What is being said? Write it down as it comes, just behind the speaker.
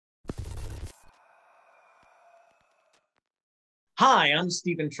Hi, I'm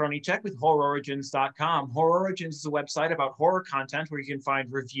Stephen Tronichek with HorrOrigins.com. HorrOrigins is a website about horror content where you can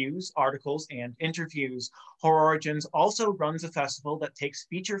find reviews, articles, and interviews. HorrOrigins also runs a festival that takes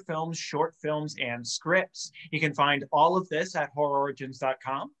feature films, short films, and scripts. You can find all of this at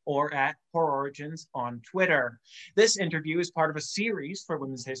HorrOrigins.com or at HorrOrigins on Twitter. This interview is part of a series for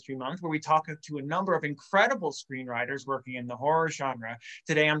Women's History Month where we talk to a number of incredible screenwriters working in the horror genre.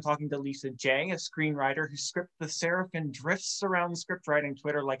 Today, I'm talking to Lisa J., a screenwriter whose script The Seraphim drifts around script writing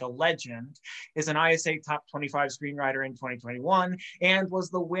Twitter like a legend, is an ISA Top 25 screenwriter in 2021, and was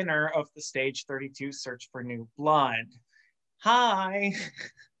the winner of the Stage 32 Search for New Blood. Hi.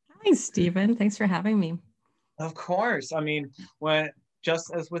 Hi, Stephen. Thanks for having me. Of course. I mean,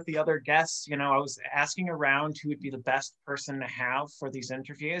 just as with the other guests, I was asking around who would be the best person to have for these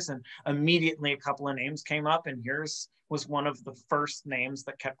interviews, and immediately a couple of names came up, and yours was one of the first names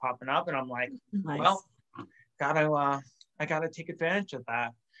that kept popping up, and I'm like, nice. Well, I gotta take advantage of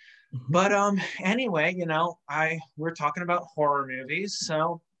that. But anyway, we're talking about horror movies,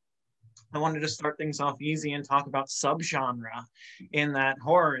 so I wanted to start things off easy and talk about subgenre in that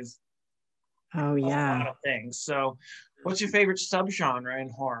horror is a lot of things. So what's your favorite subgenre in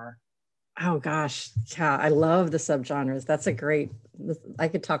horror? Oh gosh, yeah, I love the subgenres. That's I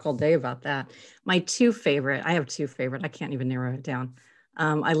could talk all day about that. I have two favorite. I can't even narrow it down.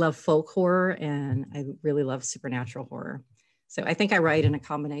 I love folk horror and I really love supernatural horror. So I think I write in a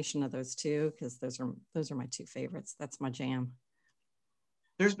combination of those two because those are my two favorites. That's my jam.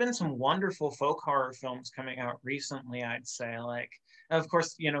 There's been some wonderful folk horror films coming out recently, I'd say. Like, of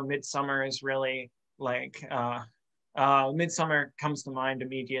course, Midsummer is really like, Midsummer comes to mind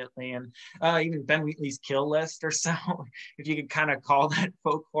immediately. And even Ben Wheatley's Kill List or so, if you could kind of call that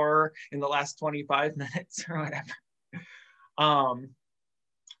folk horror in the last 25 minutes or whatever.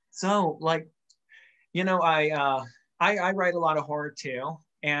 So like, I write a lot of horror too,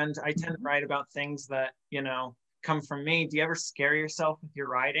 and I tend to write about things that, come from me. Do you ever scare yourself with your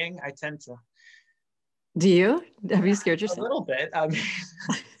writing? I tend to. Do you? Have you scared yourself? A little bit. I mean,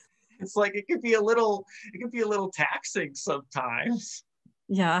 it's like, it could be a little taxing sometimes.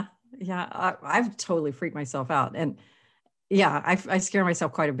 Yeah. I've totally freaked myself out. And yeah, I scare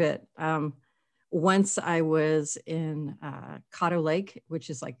myself quite a bit. Once I was in Caddo Lake, which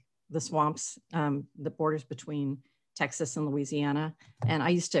is like the swamps, the borders between Texas and Louisiana. And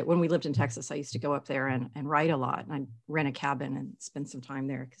when we lived in Texas, I used to go up there and write a lot. And I'd rent a cabin and spend some time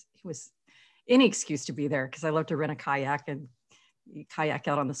there because it was any excuse to be there because I love to rent a kayak and kayak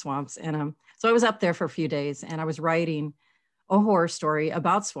out on the swamps. And so I was up there for a few days and I was writing a horror story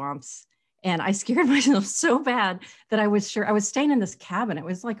about swamps. And I scared myself so bad that I was staying in this cabin. It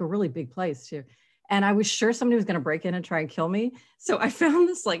was like a really big place too. And I was sure somebody was going to break in and try and kill me. So I found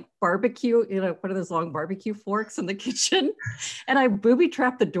this like barbecue, one of those long barbecue forks in the kitchen. And I booby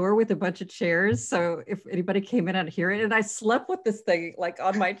trapped the door with a bunch of chairs. So if anybody came in, I'd hear it. And I slept with this thing like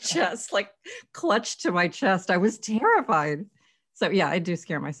on my chest, like clutched to my chest. I was terrified. So yeah, I do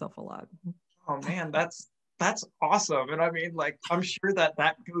scare myself a lot. Oh man, that's awesome. And I mean, like, I'm sure that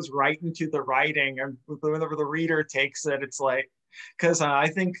goes right into the writing, and whenever the reader takes it, it's like, because I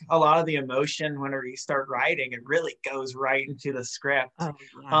think a lot of the emotion whenever you start writing, it really goes right into the script. Oh,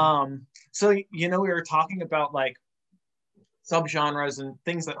 yeah. So, we were talking about like subgenres and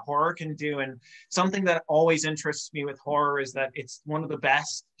things that horror can do. And something that always interests me with horror is that it's one of the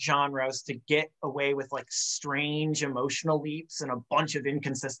best genres to get away with like strange emotional leaps and a bunch of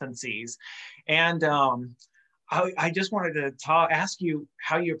inconsistencies. And I just wanted to ask you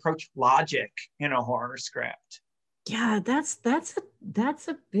how you approach logic in a horror script. Yeah, that's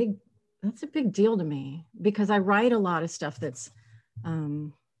a big deal to me because I write a lot of stuff that's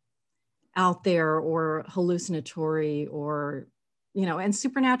out there or hallucinatory or and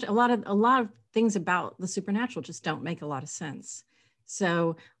supernatural. A lot of things about the supernatural just don't make a lot of sense.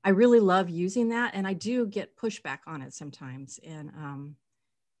 So I really love using that, and I do get pushback on it sometimes. And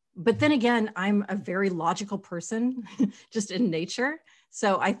but then again, I'm a very logical person, just in nature.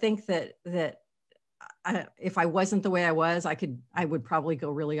 So I think that if I wasn't the way I was, I would probably go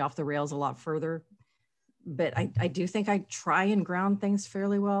really off the rails a lot further. But I do think I try and ground things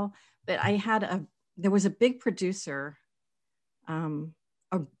fairly well. But there was a big producer,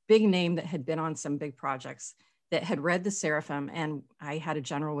 a big name that had been on some big projects that had read the Seraphim, and I had a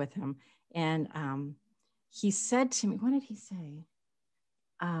general with him. And he said to me, what did he say?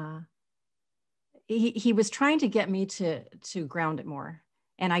 He was trying to get me to ground it more.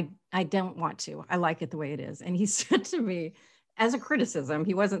 And I don't want to. I like it the way it is. And he said to me, as a criticism,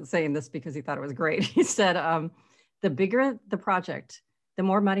 he wasn't saying this because he thought it was great. He said, the bigger the project, the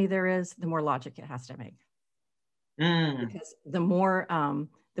more money there is, the more logic it has to make. because the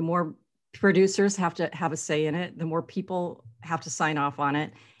more producers have to have a say in it, the more people have to sign off on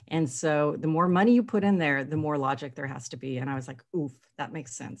it. And so the more money you put in there, the more logic there has to be. And I was like, oof, that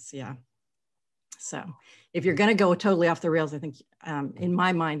makes sense. Yeah. So if you're going to go totally off the rails, I think in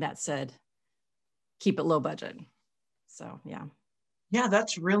my mind that said, keep it low budget. So, yeah. Yeah,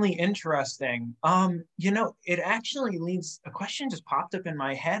 that's really interesting. You know, it actually leads, a question just popped up in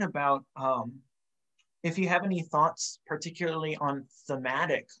my head about if you have any thoughts, particularly on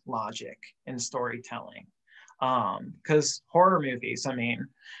thematic logic in storytelling. Because horror movies, I mean,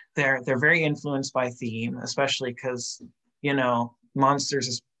 they're very influenced by theme, especially because, you know, monsters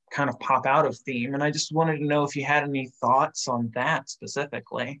just kind of pop out of theme. And I just wanted to know if you had any thoughts on that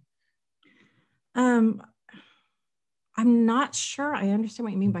specifically. I'm not sure I understand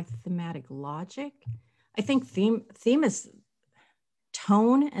what you mean by thematic logic. I think theme is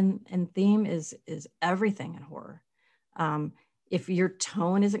tone, and theme is everything in horror. If your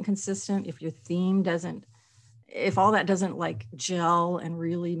tone isn't consistent, if your theme doesn't, if all that doesn't like gel and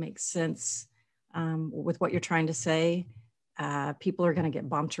really make sense with what you're trying to say, people are going to get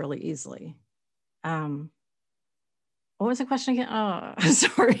bumped really easily. What was the question again? Oh,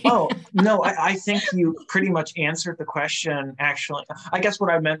 sorry. Oh, no, I think you pretty much answered the question, actually. I guess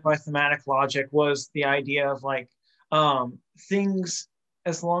what I meant by thematic logic was the idea of like things,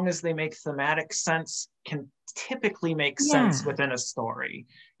 as long as they make thematic sense, can typically make sense within a story.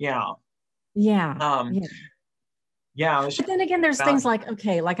 Yeah. Yeah. Yeah. But then again, there's things like,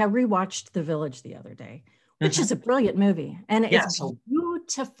 okay, like I rewatched The Village the other day, which is a brilliant movie. And it's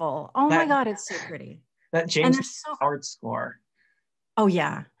beautiful. Oh my God, it's so pretty. That James Howard score. Oh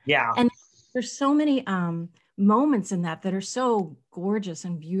yeah. Yeah. And there's so many moments in that are so gorgeous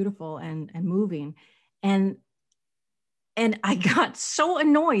and beautiful and moving. And I got so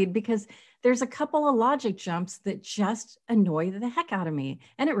annoyed because there's a couple of logic jumps that just annoy the heck out of me,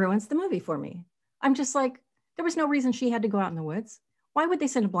 and it ruins the movie for me. I'm just like, there was no reason she had to go out in the woods. Why would they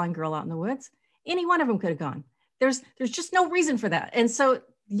send a blind girl out in the woods? Any one of them could have gone. There's just no reason for that. And so,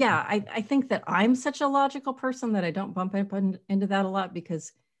 yeah, I think that I'm such a logical person that I don't bump up into that a lot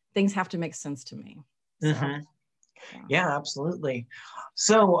because things have to make sense to me. So, yeah, absolutely.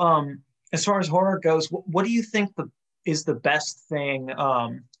 So as far as horror goes, what do you think is the best thing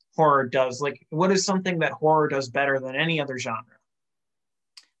horror does? Like, what is something that horror does better than any other genre?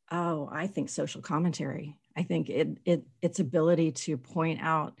 Oh, I think social commentary. I think its ability to point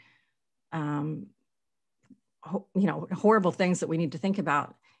out, horrible things that we need to think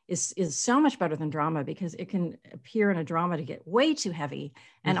about is so much better than drama, because it can appear in a drama to get way too heavy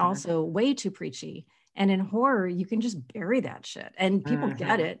and also way too preachy. And in horror, you can just bury that shit and people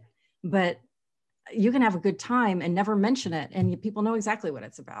get it, but you can have a good time and never mention it, and people know exactly what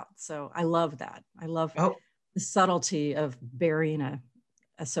it's about. So I love that. I love the subtlety of burying a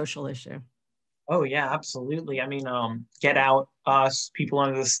social issue. Oh yeah, absolutely. I mean, Get Out, Us, People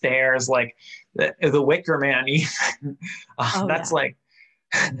Under the Stairs, like the Wicker Man, even. That's like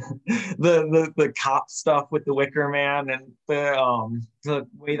the cop stuff with the Wicker Man, and the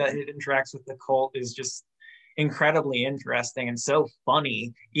way that it interacts with the cult is just incredibly interesting and so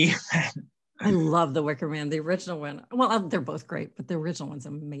funny. Even I love the Wicker Man, the original one. Well, they're both great, but the original one's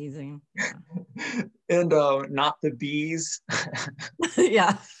amazing. Yeah. And Not the Bees.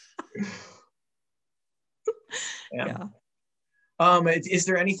 Yeah. Yeah. Is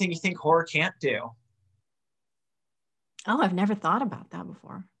there anything you think horror can't do? Oh, I've never thought about that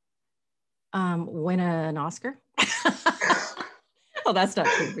before. Win an Oscar? Oh, that's not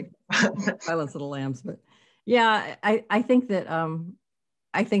true. Silence of the Lambs, but yeah, I think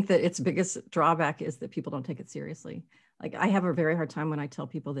that its biggest drawback is that people don't take it seriously. Like, I have a very hard time when I tell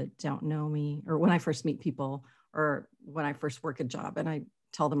people that don't know me, or when I first meet people, or when I first work a job and I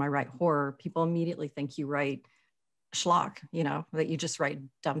tell them I write horror, people immediately think you write schlock, that you just write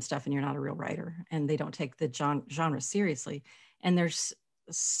dumb stuff and you're not a real writer, and they don't take the genre seriously. And there's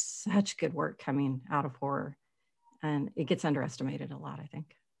such good work coming out of horror, and it gets underestimated a lot, I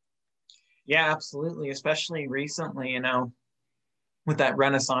think. Yeah, absolutely. Especially recently, with that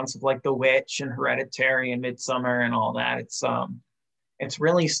renaissance of like The Witch and Hereditary and Midsummer and all that. It's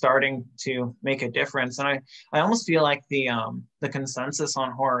really starting to make a difference. And I almost feel like the consensus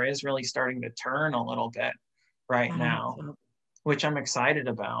on horror is really starting to turn a little bit right now, which I'm excited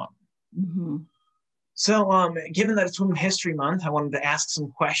about. So given that it's Women History Month, I wanted to ask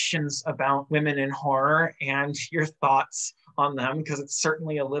some questions about women in horror and your thoughts on them, because it's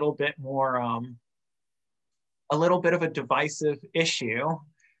certainly a little bit more, a little bit of a divisive issue.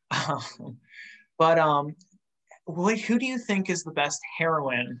 But who do you think is the best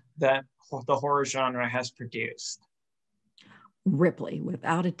heroine that the horror genre has produced? Ripley,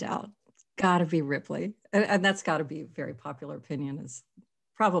 without a doubt. It's got to be Ripley. And that's got to be a very popular opinion, is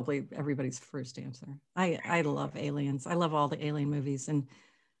probably everybody's first answer. I love aliens. I love all the alien movies. And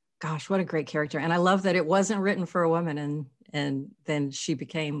gosh, what a great character. And I love that it wasn't written for a woman. And then she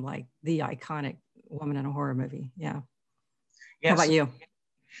became like the iconic woman in a horror movie. Yeah. How about you?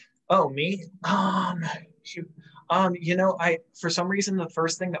 Oh, me? Shoot. For some reason, the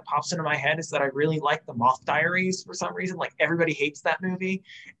first thing that pops into my head is that I really like the Moth Diaries for some reason. Like, everybody hates that movie.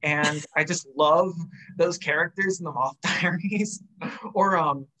 And I just love those characters in the Moth Diaries.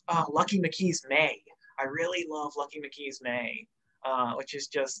 Or Lucky McKee's May. I really love Lucky McKee's May, which is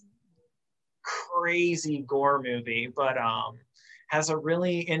just crazy gore movie, but has a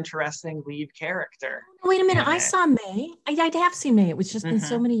really interesting lead character. Wait a minute, I saw May. I have seen May. It was just been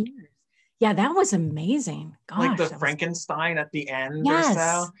so many years. Yeah, that was amazing. Gosh, like the Frankenstein at the end or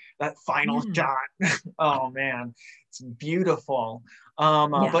so. That final shot. Oh man, it's beautiful.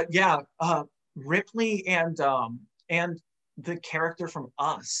 But yeah, Ripley and the character from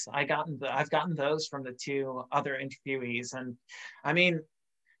Us. I've gotten those from the two other interviewees, and I mean,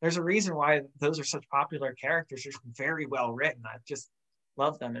 there's a reason why those are such popular characters. They're very well written. I just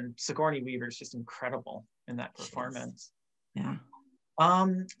love them, and Sigourney Weaver is just incredible in that performance. Yeah.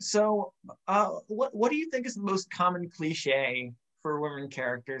 So what do you think is the most common cliche for women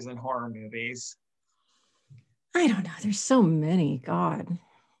characters in horror movies? I don't know. There's so many. God,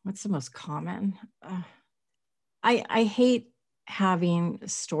 what's the most common? I hate having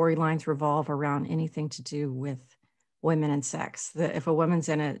storylines revolve around anything to do with women and sex. If a woman's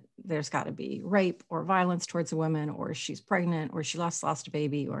in it, there's got to be rape or violence towards a woman, or she's pregnant, or she lost a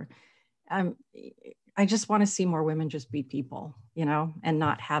baby, or I just want to see more women just be people, and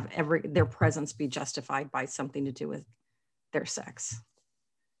not have their presence be justified by something to do with their sex.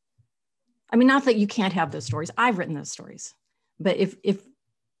 I mean, not that you can't have those stories. I've written those stories, but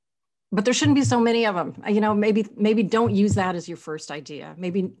but there shouldn't be so many of them. Maybe don't use that as your first idea.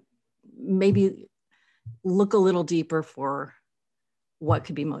 Maybe look a little deeper for what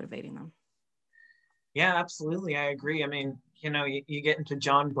could be motivating them. Yeah, absolutely. I agree. I mean, you get into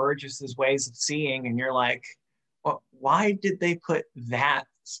John Burgess's ways of seeing, and you're like, well, why did they put that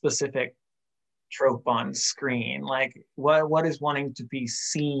specific trope on screen? Like, what is wanting to be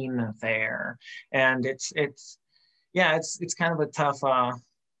seen there? And it's kind of a tough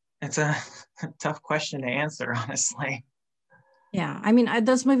tough question to answer, honestly. Yeah, I mean,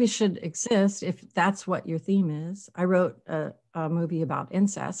 those movies should exist if that's what your theme is. I wrote a movie about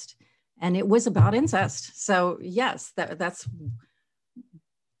incest, and it was about incest. So yes, that's.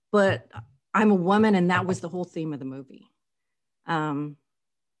 But I'm a woman, and that was the whole theme of the movie.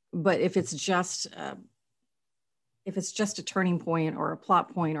 But if it's just a turning point or a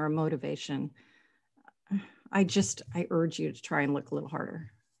plot point or a motivation, I urge you to try and look a little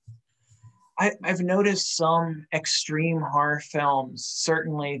harder. I've noticed some extreme horror films,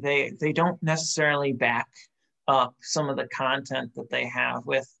 certainly they don't necessarily back up some of the content that they have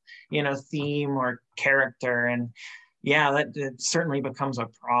with, theme or character. And yeah, that certainly becomes a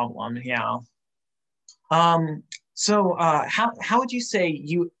problem. Yeah. So how would you say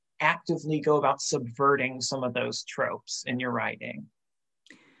you actively go about subverting some of those tropes in your writing?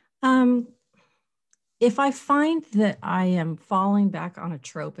 If I find that I am falling back on a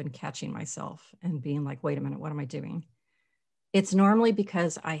trope and catching myself and being like, wait a minute, what am I doing? It's normally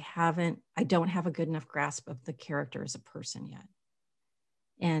because I don't have a good enough grasp of the character as a person yet.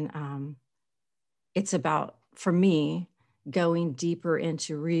 And it's about, for me, going deeper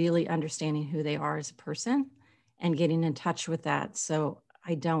into really understanding who they are as a person and getting in touch with that. So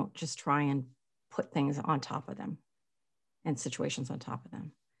I don't just try and put things on top of them and situations on top of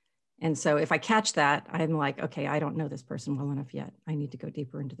them. And so if I catch that, I'm like, okay, I don't know this person well enough yet. I need to go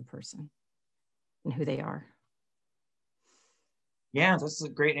deeper into the person and who they are. Yeah, that's a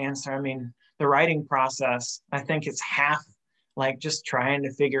great answer. I mean, the writing process, I think it's half like just trying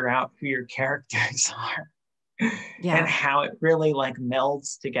to figure out who your characters are. Yeah. And how it really like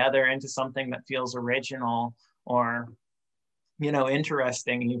melds together into something that feels original or,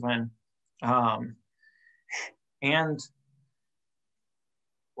 interesting even. And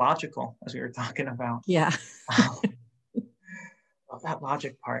logical, as we were talking about. Yeah. Love that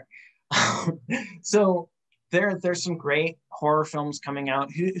logic part. So there's some great horror films coming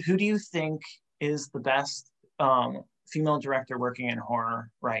out. Who do you think is the best female director working in horror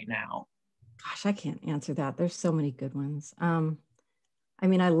right now? Gosh, I can't answer that. There's so many good ones. I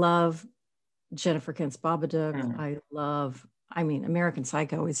mean, I love Jennifer Kent's Babadook. American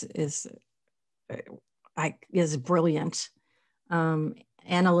Psycho is brilliant.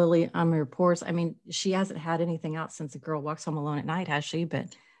 Anna Lily Amir Pors. I mean, she hasn't had anything out since A Girl Walks Home Alone at Night, has she?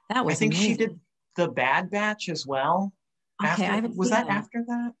 But that was I think amazing. she did The Bad Batch as well. Okay, I haven't Was seen that that. after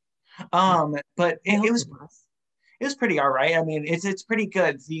that? But I hope it was pretty all right. I mean, it's pretty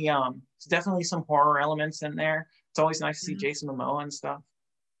good. It's definitely some horror elements in there. It's always nice to see Jason Momoa and stuff.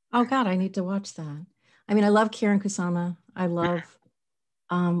 Oh God, I need to watch that. I mean, I love Karen Kusama. I love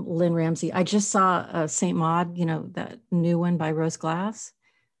Lynn Ramsey. I just saw Saint Maud, you know, that new one by Rose Glass.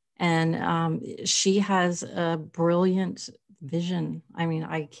 And she has a brilliant vision. I mean,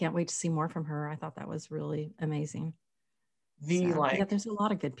 I can't wait to see more from her. I thought that was really amazing. Yeah, there's a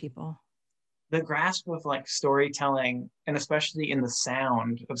lot of good people. The grasp of like storytelling, and especially in the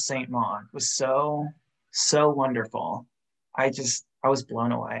sound of Saint Maud, was so wonderful. I was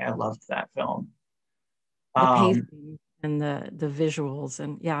blown away. I loved that film. The pacing and the visuals,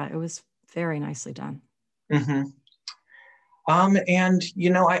 and yeah, it was very nicely done. Mm-hmm. And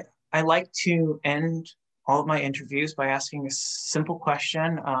you know, I like to end all of my interviews by asking a simple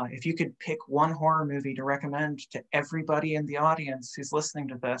question. If you could pick one horror movie to recommend to everybody in the audience who's listening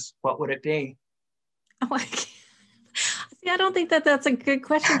to this, what would it be? Oh, see, I don't think that that's a good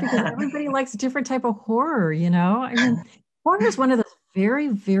question because everybody likes a different type of horror, you know? I mean, horror is one of those very,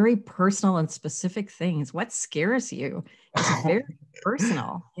 very personal and specific things. What scares you is very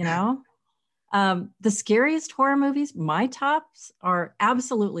personal, you know? The scariest horror movies, my tops are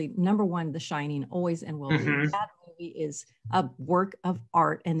absolutely number one, The Shining, always and will be. That movie is a work of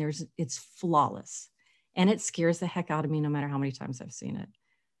art and it's flawless. And it scares the heck out of me no matter how many times I've seen it.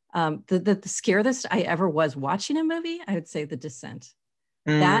 The scariest I ever was watching a movie, I would say The Descent.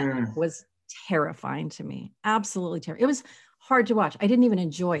 That was terrifying to me. Absolutely terrifying. It was hard to watch. I didn't even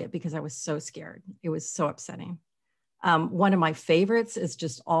enjoy it because I was so scared. It was so upsetting. One of my favorites is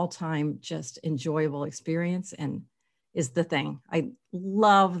just all-time, just enjoyable experience, and is The Thing. I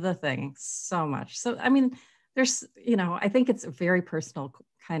love The Thing so much. So, I mean, there's, you know, I think it's a very personal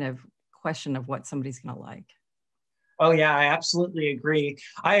kind of question of what somebody's going to like. Oh yeah, I absolutely agree.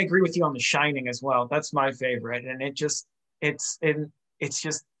 I agree with you on The Shining as well. That's my favorite, and it's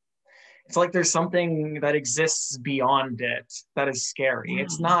like there's something that exists beyond it that is scary.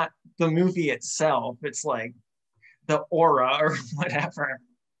 It's not the movie itself. It's like the aura or whatever.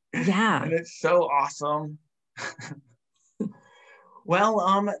 Yeah. And it's so awesome.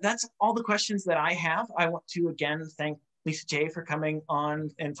 Well, that's all the questions that I have. I want to again thank Lisa J for coming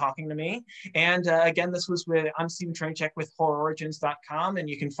on and talking to me. And again, I'm Stephen Tronichek with HorrorOrigins.com, and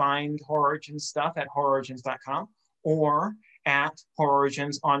you can find Horror Origins stuff at HorrorOrigins.com or at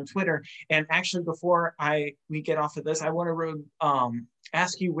HorrorOrigins on Twitter. And actually, before we get off of this, I want to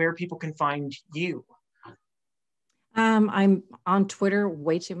ask you where people can find you. I'm on Twitter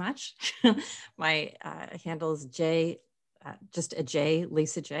way too much. My handle is just a J,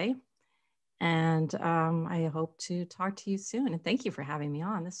 Lisa J. And I hope to talk to you soon. And thank you for having me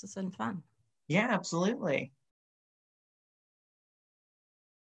on. This has been fun. Yeah, absolutely.